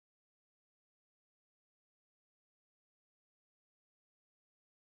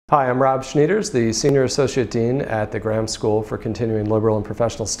Hi, I'm Rob Schniders, the Senior Associate Dean at the Graham School for Continuing Liberal and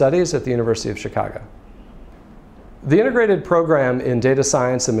Professional Studies at the University of Chicago. The integrated program in data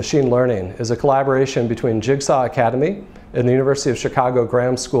science and machine learning is a collaboration between Jigsaw Academy and the University of Chicago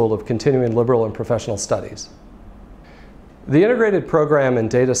Graham School of Continuing Liberal and Professional Studies. The integrated program in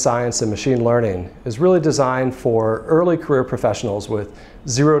data science and machine learning is really designed for early career professionals with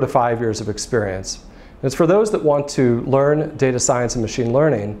 0 to 5 years of experience. It's for those that want to learn data science and machine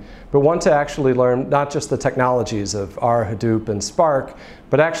learning, but want to actually learn not just the technologies of R, Hadoop, and Spark,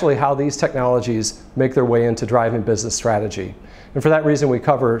 but actually how these technologies make their way into driving business strategy. And for that reason, we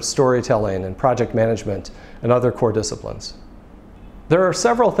cover storytelling and project management and other core disciplines. There are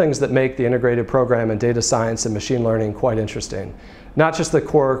several things that make the integrated program in data science and machine learning quite interesting. Not just the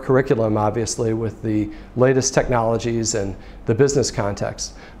core curriculum, obviously, with the latest technologies and the business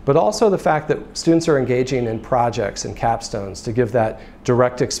context, but also the fact that students are engaging in projects and capstones to give that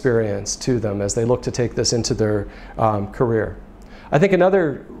direct experience to them as they look to take this into their career. I think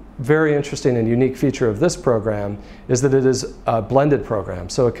another very interesting and unique feature of this program is that it is a blended program.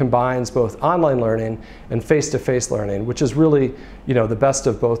 So it combines both online learning and face-to-face learning, which is really, the best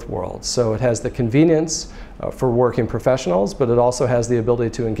of both worlds. So it has the convenience for working professionals, but it also has the ability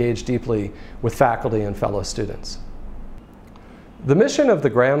to engage deeply with faculty and fellow students. The mission of the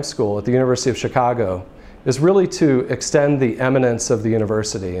Graham School at the University of Chicago is really to extend the eminence of the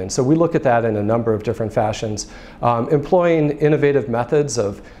university. And so we look at that in a number of different fashions, employing innovative methods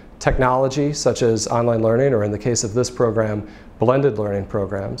of technology, such as online learning, or in the case of this program, blended learning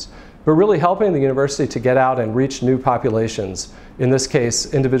programs, but really helping the university to get out and reach new populations, in this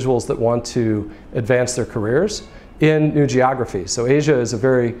case, individuals that want to advance their careers in new geographies. So Asia is a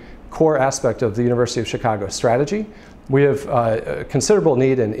very core aspect of the University of Chicago strategy. We have a considerable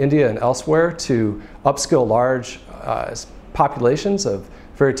need in India and elsewhere to upskill large populations of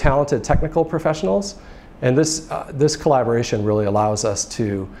very talented technical professionals. And this collaboration really allows us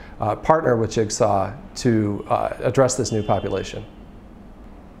to partner with Jigsaw to address this new population.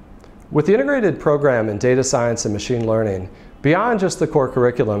 With the integrated program in data science and machine learning, beyond just the core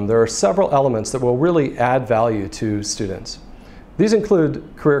curriculum, there are several elements that will really add value to students. These include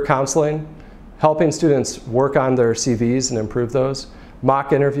career counseling, helping students work on their CVs and improve those,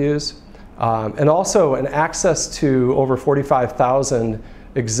 mock interviews, and also an access to over 45,000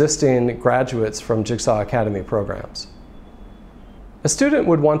 existing graduates from Jigsaw Academy programs. A student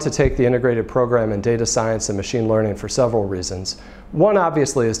would want to take the integrated program in data science and machine learning for several reasons. One,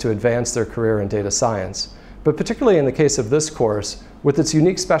 obviously, is to advance their career in data science, but particularly in the case of this course, with its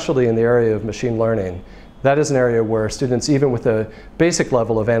unique specialty in the area of machine learning, that is an area where students, even with a basic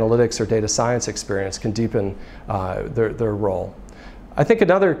level of analytics or data science experience, can deepen their role. I think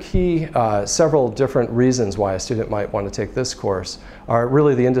another key, several different reasons why a student might want to take this course are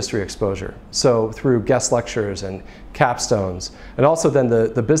really the industry exposure. So through guest lectures and capstones, and also then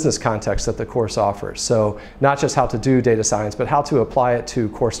the business context that the course offers. So not just how to do data science, but how to apply it to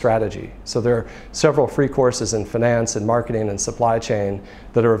core strategy. So there are several free courses in finance and marketing and supply chain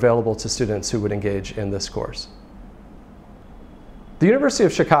that are available to students who would engage in this course. The University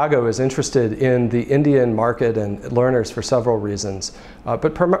of Chicago is interested in the Indian market and learners for several reasons,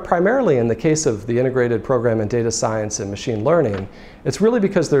 but primarily in the case of the integrated program in data science and machine learning, it's really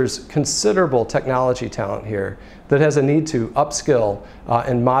because there's considerable technology talent here that has a need to upskill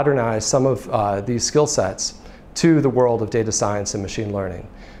and modernize some of these skill sets to the world of data science and machine learning.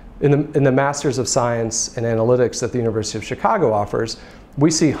 In the Masters of Science and Analytics that the University of Chicago offers,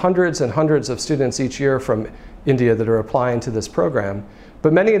 we see hundreds and hundreds of students each year from India that are applying to this program,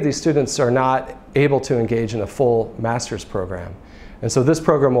 but many of these students are not able to engage in a full master's program. And so this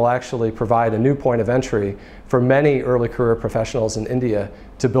program will actually provide a new point of entry for many early career professionals in India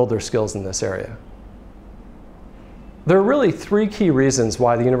to build their skills in this area. There are really three key reasons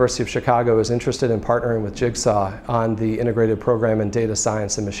why the University of Chicago is interested in partnering with Jigsaw on the integrated program in data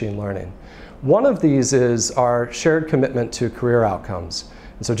science and machine learning. One of these is our shared commitment to career outcomes.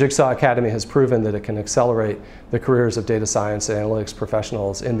 And so Jigsaw Academy has proven that it can accelerate the careers of data science and analytics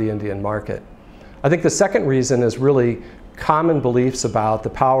professionals in the Indian market. I think the second reason is really common beliefs about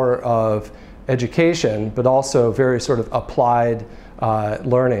the power of education, but also very sort of applied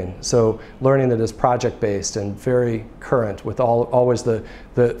learning. So learning that is project-based and very current, with always the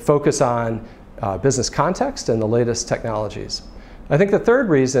focus on business context and the latest technologies. I think the third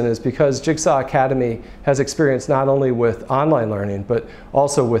reason is because Jigsaw Academy has experience not only with online learning, but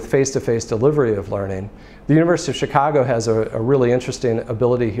also with face-to-face delivery of learning. The University of Chicago has a really interesting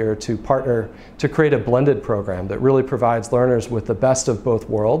ability here to partner to create a blended program that really provides learners with the best of both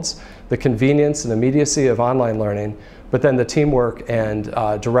worlds, the convenience and immediacy of online learning, but then the teamwork and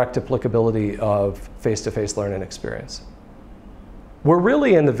direct applicability of face-to-face learning experience. We're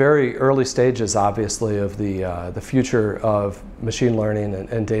really in the very early stages, obviously, of the future of machine learning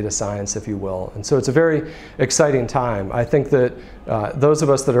and data science, if you will. And so it's a very exciting time. I think that those of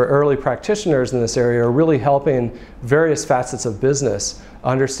us that are early practitioners in this area are really helping various facets of business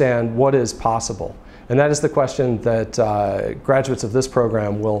understand what is possible. And that is the question that graduates of this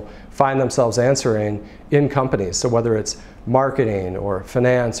program will find themselves answering in companies. So whether it's marketing or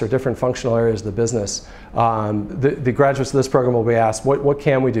finance or different functional areas of the business, the graduates of this program will be asked, what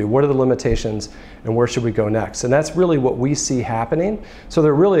can we do? What are the limitations and where should we go next? And that's really what we see happening. So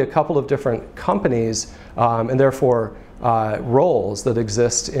there are really a couple of different companies and therefore roles that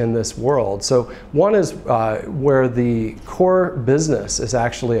exist in this world. So one is where the core business is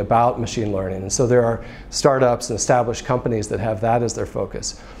actually about machine learning. And so there are startups and established companies that have that as their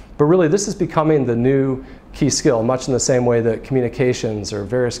focus. But really this is becoming the new key skill, much in the same way that communications or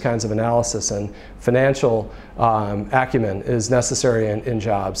various kinds of analysis and financial acumen is necessary in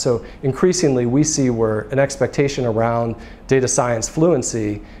jobs. So increasingly we see where an expectation around data science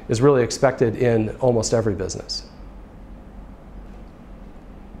fluency is really expected in almost every business.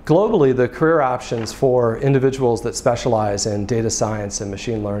 Globally, the career options for individuals that specialize in data science and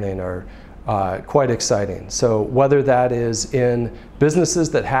machine learning are quite exciting. So whether that is in businesses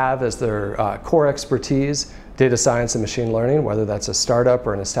that have as their core expertise data science and machine learning, whether that's a startup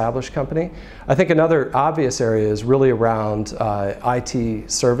or an established company. I think another obvious area is really around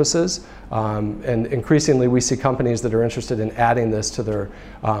IT services. And increasingly we see companies that are interested in adding this to their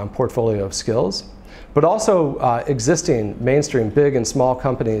portfolio of skills. But also existing mainstream big and small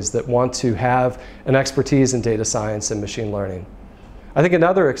companies that want to have an expertise in data science and machine learning. I think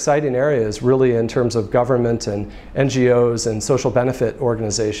another exciting area is really in terms of government and NGOs and social benefit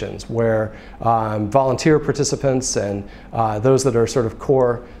organizations where volunteer participants and those that are sort of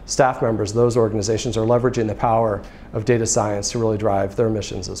core staff members of those organizations are leveraging the power of data science to really drive their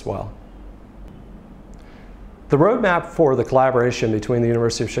missions as well. The roadmap for the collaboration between the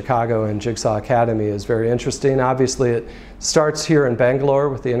University of Chicago and Jigsaw Academy is very interesting. Obviously, it starts here in Bangalore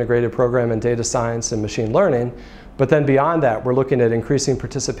with the integrated program in data science and machine learning. But then beyond that, we're looking at increasing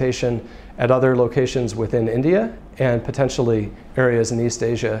participation at other locations within India and potentially areas in East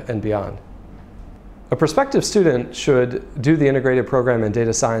Asia and beyond. A prospective student should do the integrated program in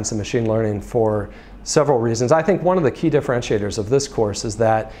data science and machine learning for several reasons. I think one of the key differentiators of this course is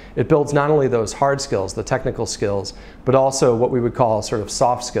that it builds not only those hard skills, the technical skills, but also what we would call sort of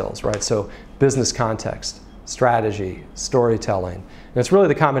soft skills, right? So business context, strategy, storytelling. And it's really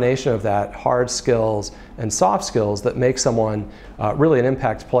the combination of that hard skills and soft skills that make someone really an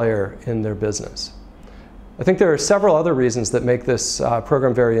impact player in their business. I think there are several other reasons that make this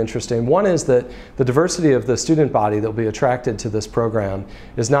program very interesting. One is that the diversity of the student body that will be attracted to this program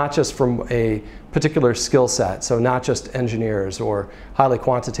is not just from a particular skill set, so not just engineers or highly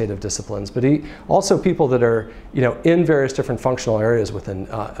quantitative disciplines, but also people that are in various different functional areas within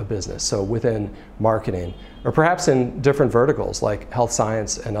a business, so within marketing, or perhaps in different verticals like health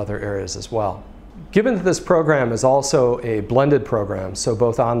science and other areas as well. Given that this program is also a blended program, so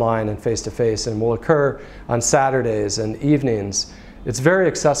both online and face-to-face, and will occur on Saturdays and evenings, it's very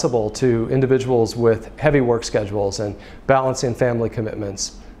accessible to individuals with heavy work schedules and balancing family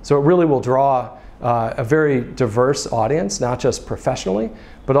commitments. So it really will draw a very diverse audience, not just professionally,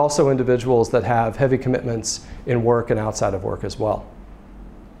 but also individuals that have heavy commitments in work and outside of work as well.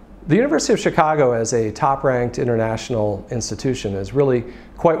 The University of Chicago, as a top-ranked international institution, is really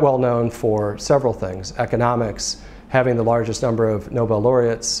quite well known for several things: economics, having the largest number of Nobel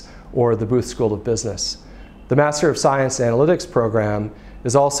laureates, or the Booth School of Business. The Master of Science and Analytics program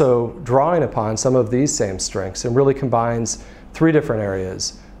is also drawing upon some of these same strengths and really combines three different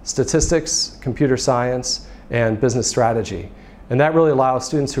areas: statistics, computer science, and business strategy. And that really allows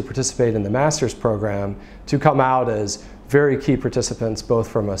students who participate in the master's program to come out as very key participants, both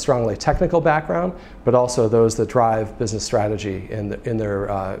from a strongly technical background, but also those that drive business strategy in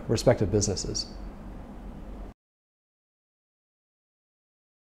their respective businesses.